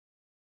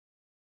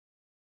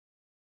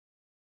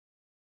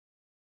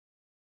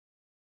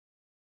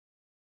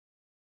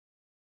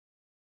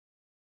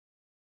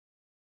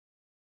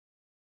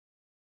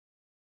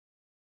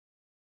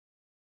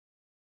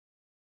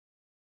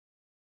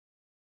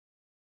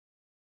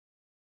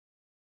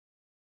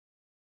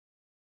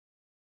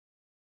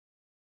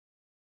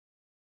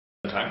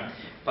time.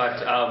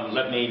 But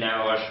let me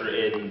now usher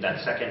in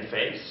that second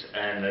phase,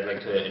 and I'd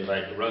like to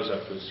invite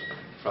Rosa, who's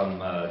from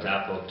the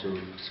Apple, to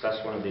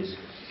discuss one of these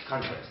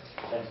contrasts.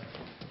 Thanks.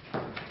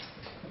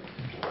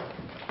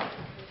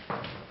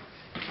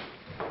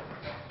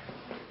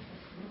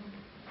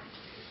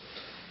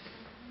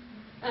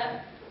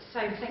 So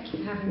thank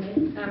you for having me.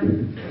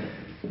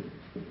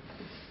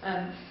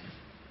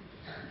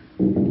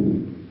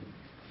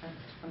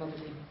 I'm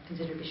obviously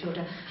considerably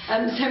shorter.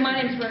 So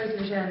my name's Rose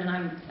Lejeune, and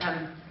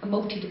I'm a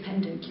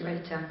multi-dependent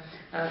curator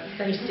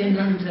based in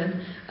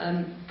London,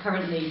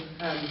 currently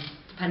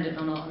dependent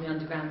on Art on the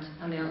Underground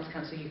and the Arts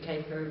Council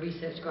UK for a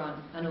research grant,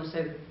 and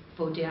also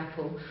for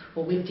DAPL,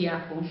 or with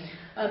DAPL.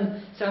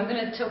 So I'm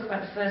going to talk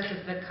about the first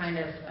of the kind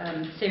of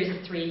series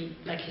of 3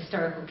 like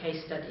historical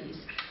case studies.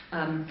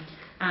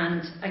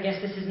 And I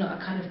guess this is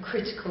not a kind of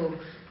critical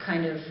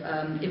kind of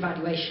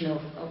evaluation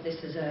of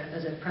this as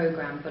a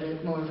programme, but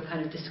more of a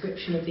kind of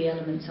description of the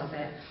elements of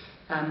it.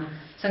 So I'm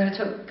going to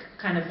talk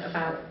kind of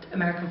about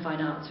American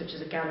Fine Arts, which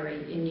is a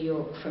gallery in New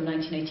York from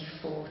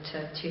 1984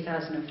 to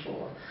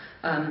 2004.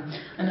 And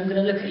I'm going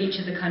to look at each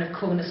of the kind of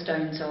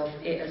cornerstones of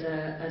it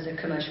as a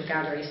commercial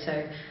gallery.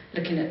 So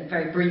looking at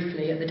very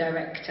briefly at the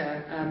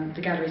director,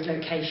 the gallery's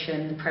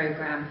location, the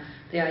programme,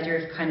 the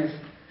idea of kind of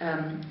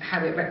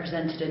how it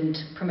represented and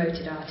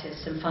promoted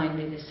artists, and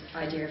finally this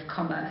idea of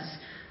commerce.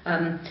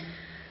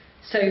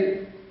 So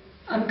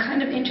I'm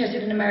kind of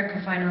interested in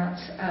American Fine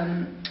Arts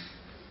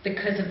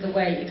because of the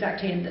way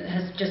exactly that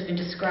has just been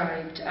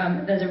described.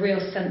 There's a real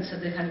sense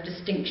of the kind of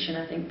distinction,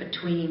 I think,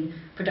 between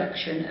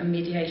production and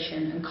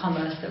mediation and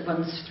commerce that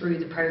runs through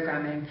the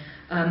programming.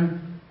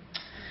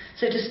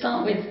 So to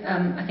start with,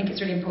 I think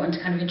it's really important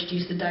to kind of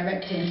introduce the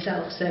director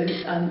himself. So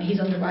he's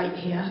on the right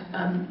here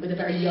with a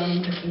very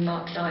young-looking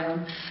Mark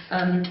Dion,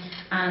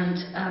 and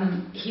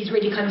he's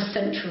really kind of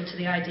central to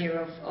the idea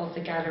of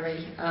the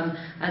gallery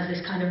as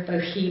this kind of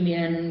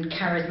bohemian,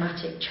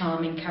 charismatic,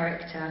 charming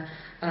character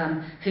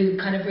who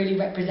kind of really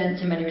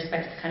represents in many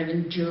respects the kind of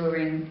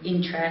enduring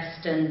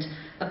interest and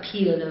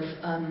appeal of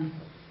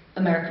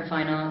American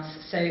Fine Arts.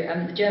 So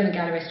the German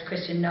gallerist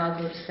Christian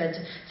Nagel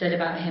said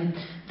about him,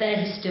 there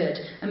he stood,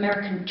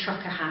 American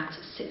trucker hat,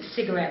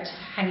 cigarette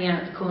hanging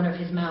out the corner of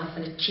his mouth,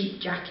 and a cheap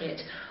jacket,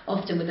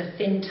 often with a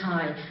thin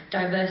tie,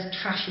 diverse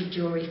trashy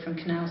jewellery from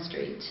Canal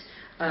Street.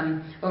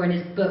 Or in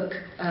his book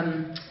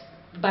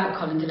about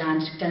Colin de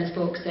Land, Dennis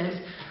Bork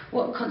says,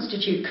 what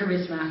constitute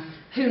charisma?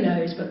 Who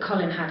knows, but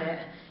Colin had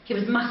it. He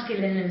was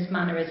masculine in his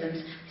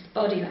mannerisms, his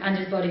body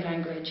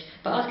language,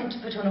 but ask him to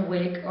put on a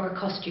wig or a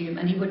costume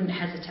and he wouldn't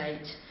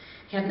hesitate.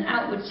 He had an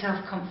outward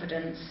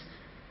self-confidence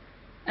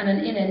and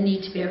an inner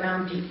need to be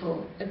around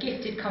people, a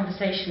gifted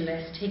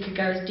conversationalist. He could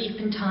go as deep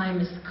in time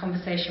as the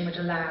conversation would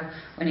allow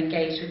when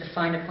engaged with the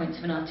finer points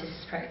of an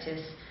artist's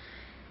practice.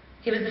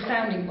 He was the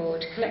sounding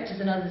board.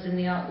 Collectors and others in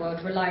the art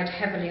world relied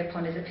heavily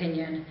upon his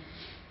opinion.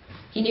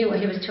 He knew what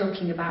he was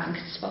talking about and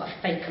could spot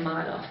a fake a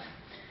mile off.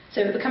 So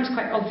it becomes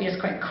quite obvious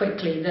quite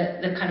quickly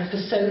that the kind of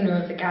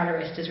persona of the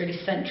gallerist is really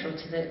central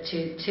to the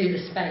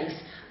space.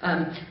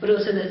 But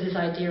also there's this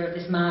idea of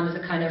this man as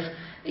a kind of,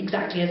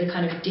 exactly as a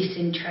kind of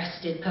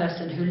disinterested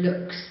person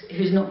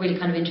who's not really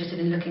kind of interested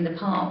in looking the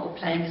part or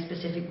playing a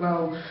specific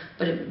role,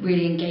 but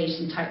really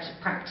engaged in types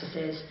of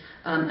practices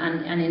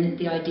and in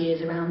the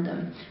ideas around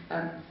them.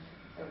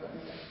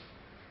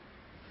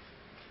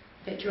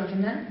 Picture of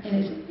him there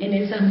in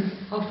his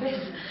office.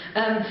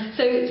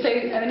 So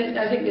I mean,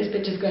 I think this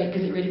picture is great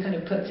because it really kind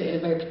of puts it in a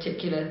very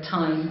particular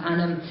time.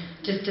 And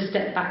just to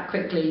step back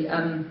quickly,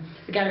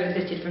 the gallery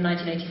existed from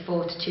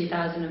 1984 to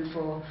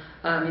 2004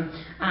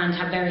 and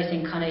had various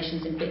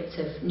incarnations in bits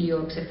of New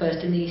York. So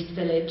first in the East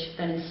Village,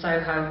 then in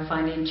Soho, and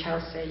finally in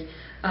Chelsea.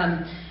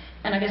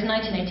 And I guess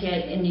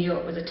 1988 in New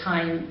York was a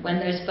time when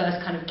those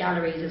first kind of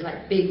galleries as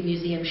like big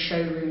museum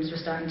showrooms were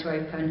starting to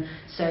open.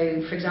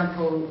 So, for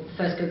example, the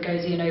first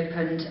Gagosian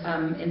opened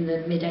in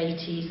the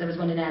mid-80s. There was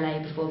one in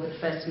LA before, but the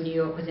first in New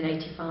York was in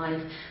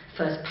 85.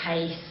 First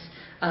Pace.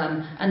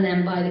 And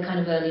then by the kind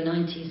of early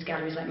 90s,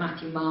 galleries like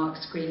Matthew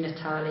Marks, Green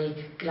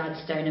Natali,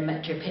 Gladstone and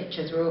Metro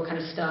Pictures were all kind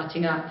of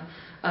starting up.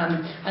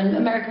 And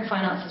American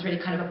Fine Arts is really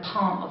kind of a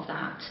part of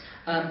that.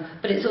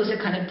 But it's also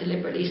kind of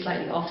deliberately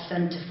slightly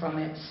off-centre from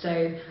it.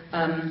 So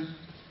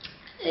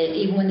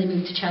even when they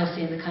moved to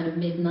Chelsea in the kind of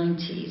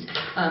mid-90s,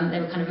 they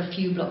were kind of a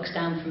few blocks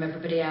down from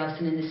everybody else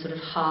and in this sort of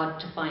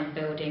hard-to-find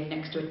building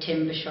next to a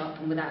timber shop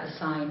and without a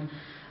sign.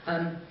 So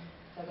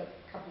I've got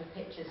a couple of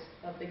pictures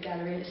of the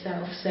gallery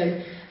itself.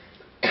 So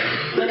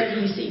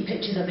whenever you see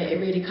pictures of it, it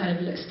really kind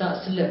of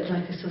starts to look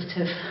like a sort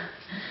of,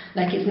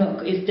 like it's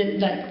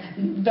like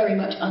very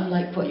much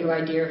unlike what your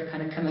idea of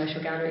kind of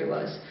commercial gallery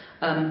was.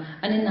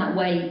 And in that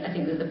way, I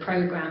think that the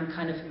programme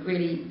kind of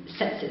really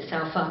sets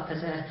itself up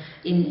as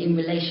in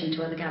relation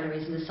to other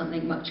galleries and as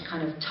something much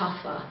kind of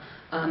tougher.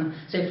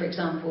 So, for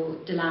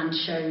example, De Land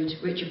showed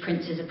Richard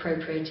Prince's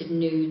appropriated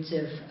nudes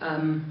of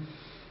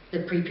the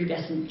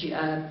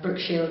prepubescent Brooke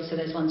Shields, so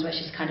those ones where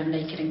she's kind of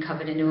naked and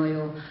covered in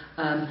oil.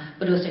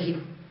 But also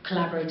he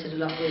collaborated a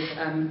lot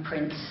with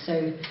Prince.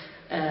 So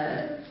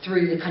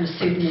through the kind of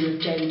pseudonym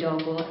of J.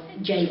 Dog or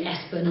J.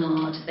 S.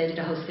 Bernard. They did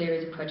a whole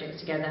series of projects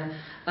together.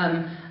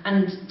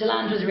 And de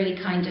Land was really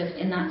kind of,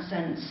 in that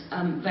sense,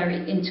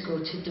 very integral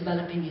to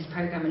developing his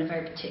programme in a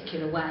very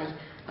particular way.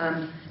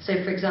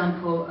 So, for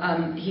example,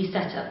 he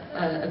set up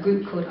a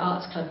group called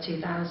Arts Club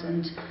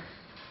 2000.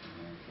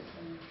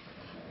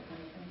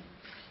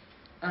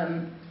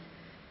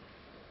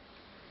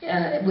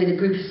 With a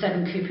group of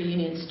 7 Cooper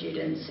Union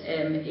students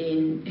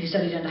who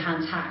studied under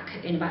Hans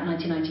Hack in about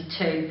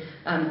 1992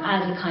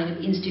 as a kind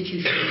of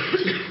institutional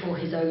critique for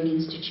his own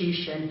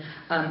institution.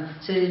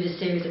 So they did a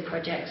series of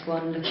projects,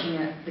 one looking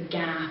at the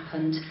Gap,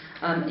 and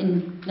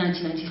in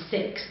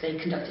 1996 they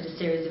conducted a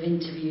series of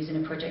interviews in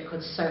a project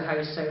called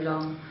Soho So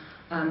Long.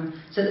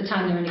 So at the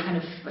time there were only kind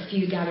of a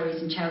few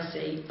galleries in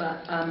Chelsea,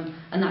 but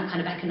and that kind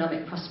of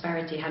economic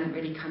prosperity hadn't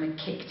really kind of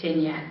kicked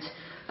in yet.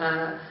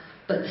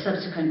 But the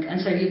subsequent, and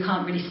so you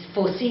can't really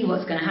foresee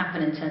what's going to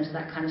happen in terms of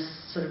that kind of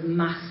sort of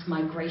mass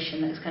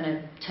migration that's going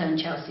to turn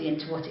Chelsea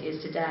into what it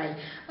is today.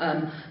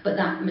 But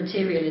that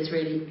material is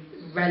really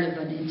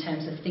relevant in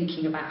terms of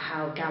thinking about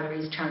how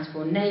galleries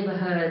transform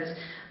neighbourhoods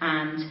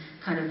and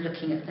kind of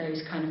looking at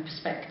those kind of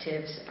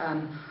perspectives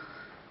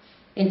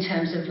in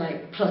terms of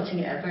like plotting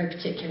it at a very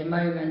particular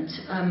moment.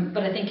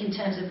 But I think in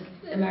terms of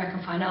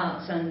American fine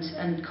arts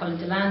and Colin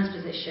de Land's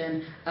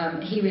position,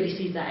 he really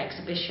sees that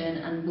exhibition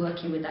and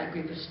working with that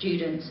group of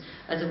students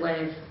as a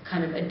way of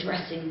kind of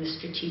addressing the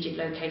strategic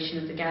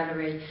location of the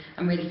gallery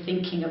and really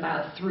thinking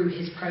about, through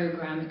his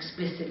programme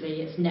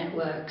explicitly, its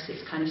networks,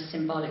 its kind of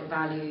symbolic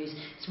values,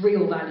 its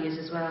real values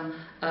as well,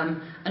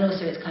 and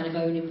also its kind of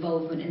own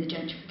involvement in the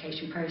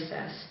gentrification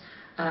process.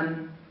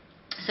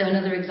 So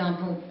another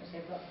example,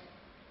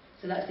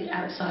 so that's the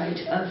outside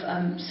of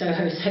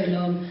Soho So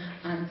Long,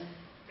 and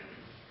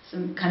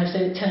some kind of, so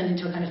it turned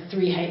into a kind of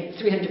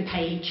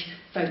 300-page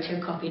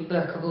photocopied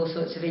book of all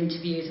sorts of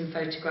interviews and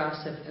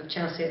photographs of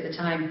Chelsea at the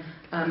time.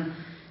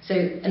 So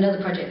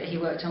another project that he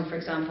worked on, for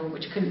example,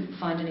 which I couldn't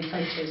find any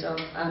photos of,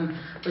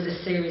 was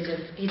a series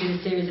of, he did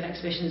a series of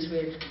exhibitions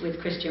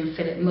with Christian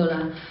Philip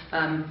Muller,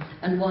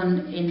 and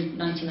one in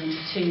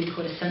 1992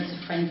 called A Sense of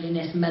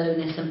Friendliness,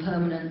 Mellowness and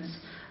Permanence.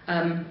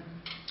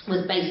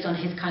 Was based on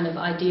his kind of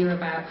idea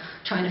about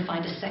trying to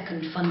find a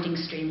second funding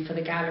stream for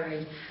the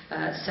gallery.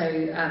 So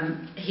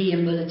he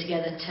and Muller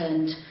together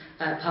turned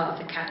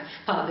part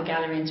of the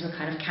gallery into a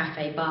kind of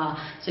cafe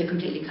bar, so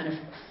completely kind of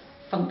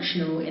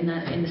functional in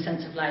the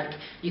sense of like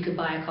you could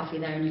buy a coffee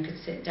there and you could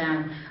sit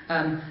down,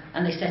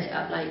 and they set it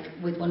up like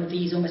with one of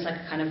these almost like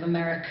a kind of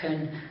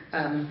American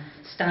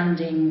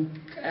standing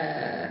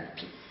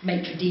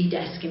maitre d'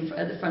 desk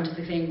at the front of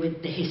the thing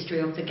with the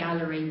history of the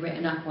gallery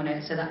written up on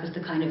it. So that was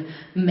the kind of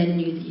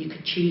menu that you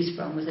could choose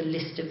from, was a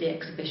list of the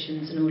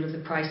exhibitions and all of the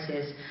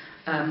prices.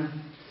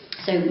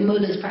 So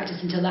Muller's practice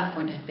until that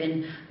point had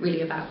been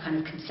really about kind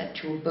of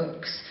conceptual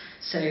books.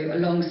 So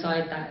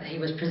alongside that, he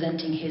was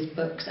presenting his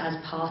books as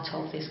part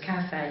of this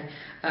cafe.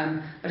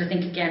 But I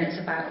think, again,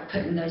 it's about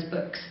putting those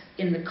books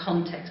in the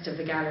context of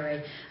the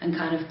gallery and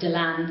kind of de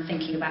Land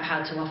thinking about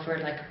how to offer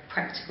like a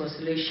practical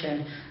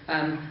solution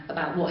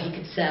about what he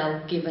could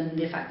sell, given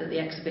the fact that the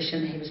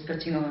exhibition that he was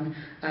putting on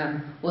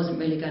wasn't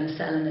really going to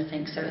sell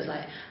anything. So it was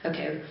like,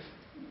 okay,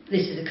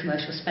 this is a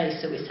commercial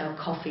space, so we sell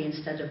coffee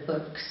instead of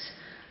books.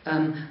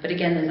 But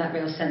again, there's that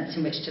real sense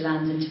in which de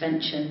Land's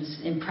interventions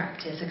in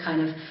practice are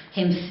kind of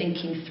him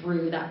thinking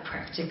through that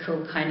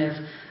practical kind of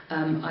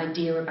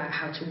idea about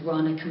how to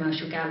run a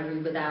commercial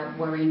gallery without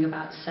worrying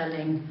about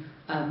selling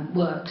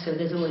work. So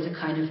there's always a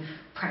kind of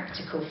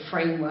practical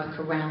framework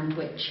around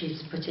which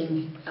he's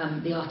putting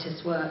the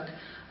artist's work.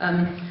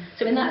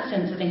 So in that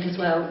sense, I think as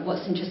well,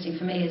 what's interesting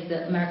for me is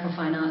that American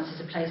Fine Arts is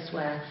a place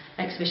where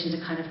exhibitions are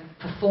kind of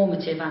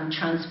performative and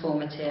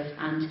transformative,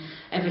 and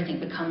everything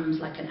becomes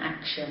like an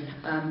action.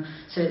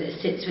 So that it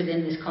sits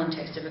within this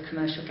context of a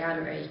commercial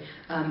gallery,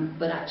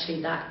 but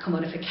actually that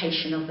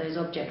commodification of those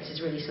objects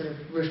is really sort of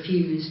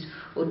refused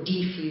or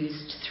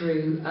defused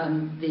through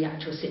the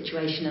actual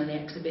situation and the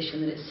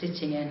exhibition that it's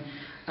sitting in.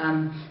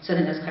 So I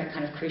think that's quite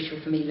kind of crucial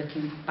for me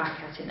looking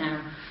back at it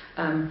now.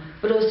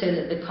 But also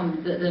that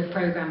the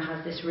programme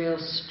has this real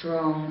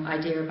strong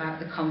idea about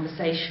the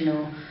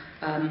conversational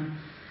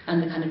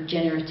and the kind of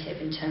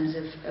generative in terms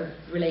of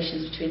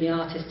relations between the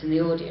artist and the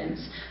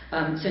audience.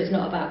 So it's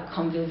not about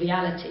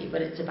conviviality,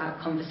 but it's about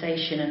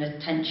conversation and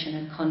attention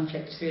and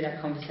conflict through that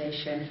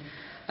conversation.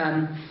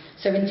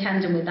 So in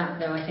tandem with that,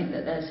 though, I think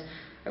that there's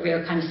a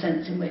real kind of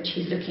sense in which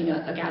he's looking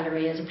at a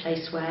gallery as a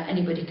place where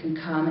anybody can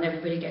come and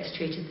everybody gets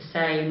treated the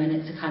same, and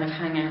it's a kind of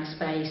hangout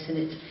space, and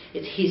it's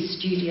his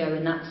studio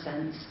in that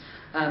sense,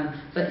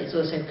 but it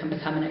also can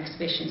become an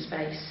exhibition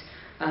space.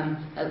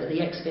 But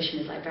the exhibition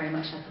is like very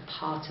much like a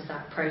part of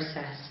that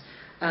process.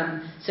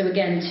 So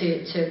again,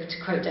 to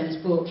quote Dennis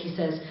Bork, he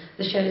says,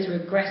 "The shows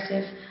were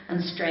aggressive and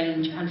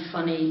strange and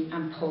funny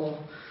and poor.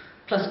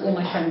 Plus all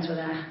my friends were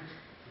there.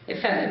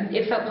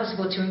 It felt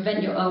possible to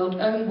invent your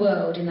own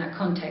world in that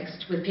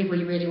context with people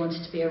you really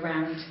wanted to be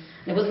around.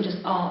 And it wasn't just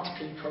art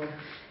people.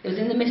 It was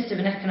in the midst of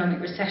an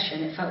economic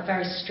recession. It felt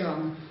very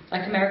strong,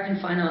 like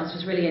American fine arts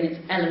was really in its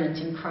element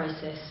in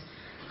crisis.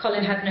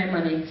 Colin had no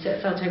money, so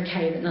it felt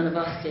okay that none of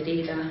us did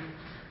either.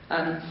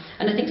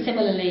 And I think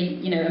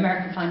similarly, you know,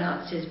 American Fine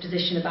Arts'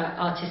 position about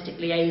artistic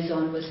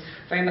liaison was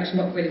very much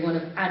not really one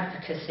of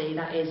advocacy.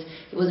 That is,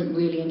 he wasn't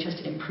really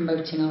interested in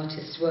promoting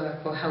artists'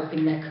 work or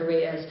helping their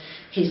careers.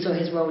 He saw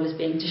his role as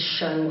being to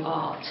show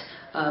art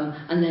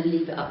and then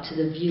leave it up to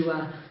the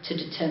viewer to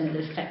determine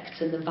the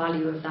effects and the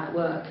value of that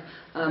work.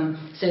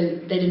 So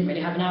they didn't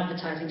really have an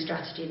advertising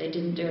strategy. They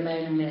didn't do a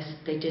mailing list.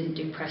 They didn't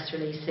do press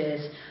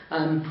releases.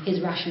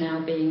 His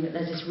rationale being that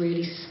there's this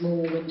really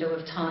small window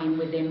of time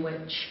within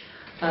which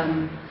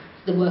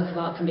the work of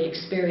art can be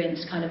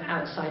experienced kind of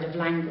outside of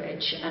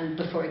language and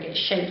before it gets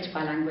shaped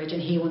by language, and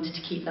he wanted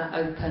to keep that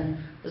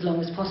open as long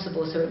as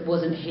possible, so it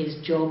wasn't his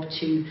job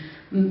to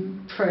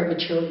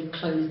prematurely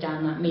close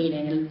down that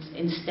meaning and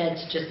instead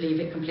to just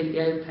leave it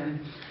completely open.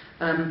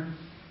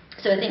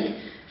 So I think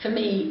for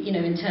me, you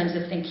know, in terms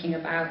of thinking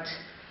about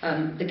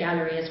the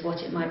gallery as what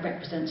it might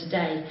represent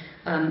today,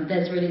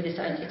 there's really this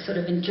sort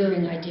of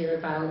enduring idea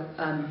about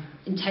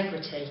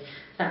integrity,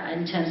 that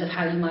in terms of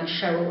how you might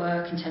show a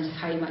work, in terms of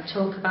how you might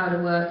talk about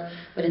a work,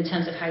 but in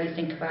terms of how you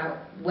think about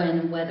when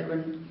and whether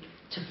and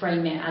to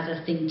frame it as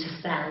a thing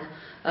to sell.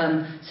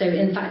 So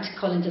in fact,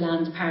 Colin de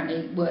Land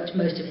apparently worked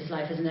most of his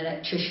life as an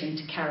electrician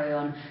to carry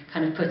on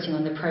kind of putting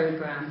on the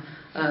programme.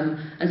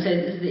 And so,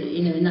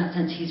 you know, in that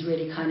sense, he's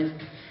really kind of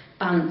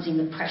balancing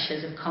the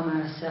pressures of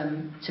commerce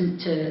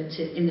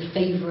in the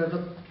favour of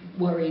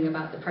worrying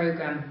about the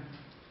programme.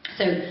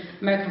 So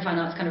American Fine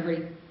Arts kind of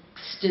really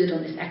stood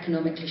on this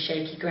economically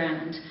shaky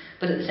ground,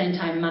 but at the same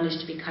time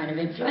managed to be kind of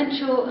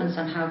influential and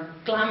somehow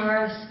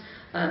glamorous.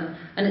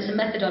 And it's a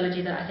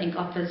methodology that I think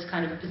offers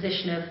kind of a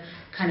position of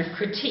kind of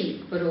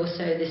critique, but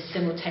also this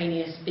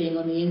simultaneous being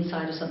on the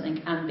inside of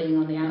something and being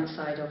on the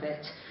outside of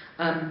it.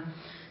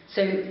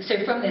 So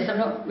from this, I'm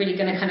not really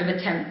going to kind of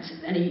attempt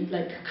any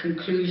like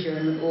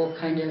conclusion or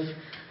kind of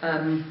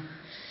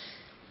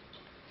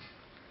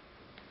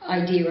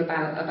idea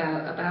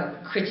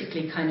about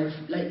critically kind of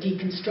like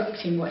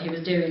deconstructing what he was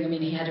doing. I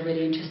mean, he had a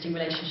really interesting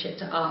relationship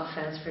to art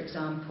fairs, for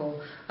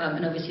example,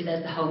 and obviously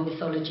there's the whole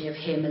mythology of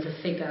him as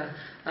a figure.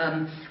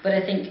 But I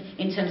think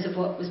in terms of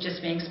what was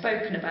just being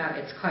spoken about,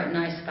 it's quite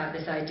nice about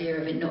this idea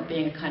of it not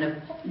being a kind of,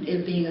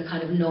 it being a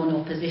kind of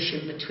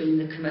non-opposition between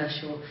the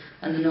commercial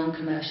and the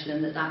non-commercial,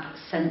 and that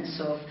sense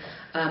of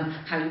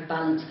how you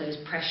balance those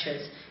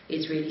pressures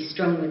is really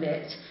strong with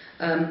it.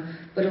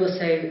 But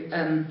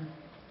also,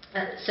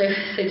 so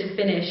to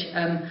finish,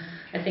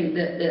 I think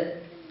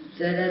that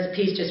there's a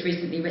piece just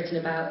recently written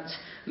about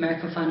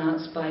American Fine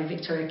Arts by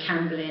Victoria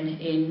Campbell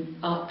in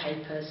Art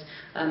Papers,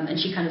 and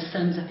she kind of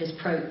sums up his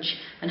approach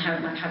and how it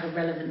might have a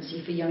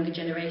relevancy for younger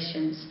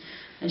generations.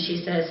 And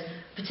she says,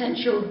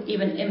 potential,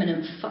 even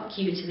imminent, fuck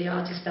you to the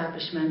art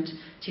establishment,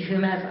 to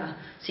whomever,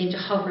 seemed to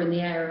hover in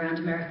the air around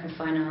American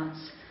Fine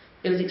Arts.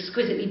 It was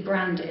exquisitely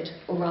branded,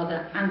 or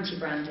rather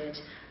anti-branded,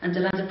 and de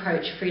Land's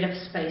approach freed up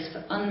space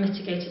for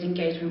unmitigated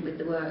engagement with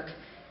the work.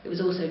 It was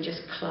also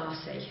just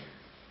classy.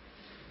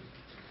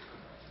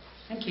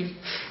 Thank you.